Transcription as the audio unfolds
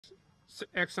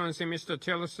Excellency Mr.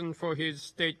 Tillerson for his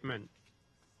statement.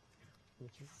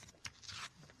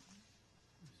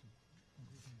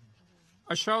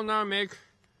 I shall now make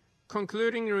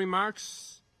concluding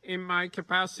remarks in my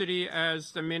capacity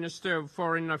as the Minister of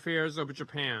Foreign Affairs of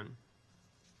Japan.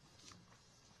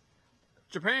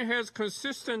 Japan has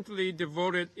consistently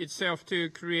devoted itself to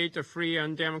create a free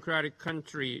and democratic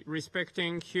country,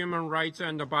 respecting human rights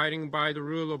and abiding by the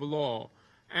rule of law,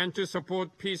 and to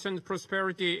support peace and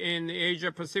prosperity in the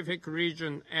Asia-Pacific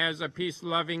region as a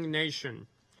peace-loving nation.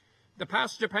 The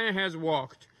path Japan has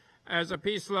walked as a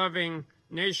peace-loving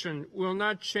nation will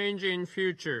not change in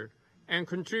future and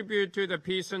contribute to the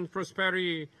peace and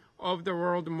prosperity of the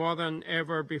world more than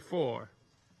ever before.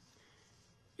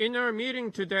 In our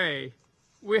meeting today,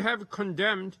 we have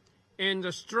condemned in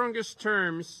the strongest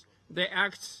terms the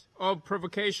acts of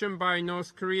provocation by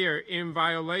North Korea in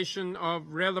violation of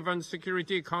relevant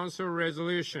Security Council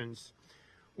resolutions.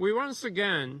 We once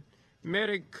again made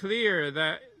it clear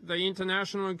that the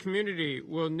international community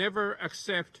will never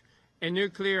accept a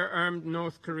nuclear-armed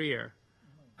North Korea.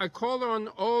 I call on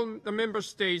all the member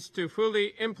states to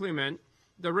fully implement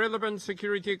the relevant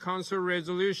Security Council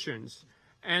resolutions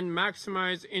and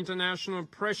maximize international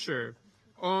pressure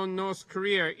on North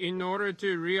Korea in order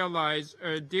to realize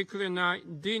a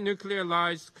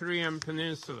denuclearized Korean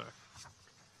peninsula.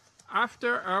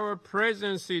 After our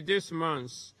presidency this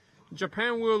month,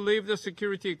 Japan will leave the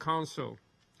Security Council.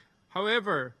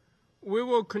 However, we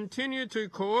will continue to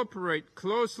cooperate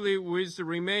closely with the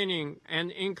remaining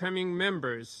and incoming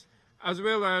members, as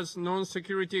well as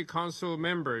non-Security Council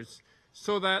members,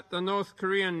 so that the North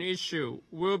Korean issue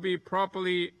will be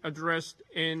properly addressed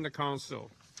in the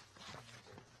Council.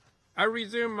 I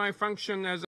resume my function as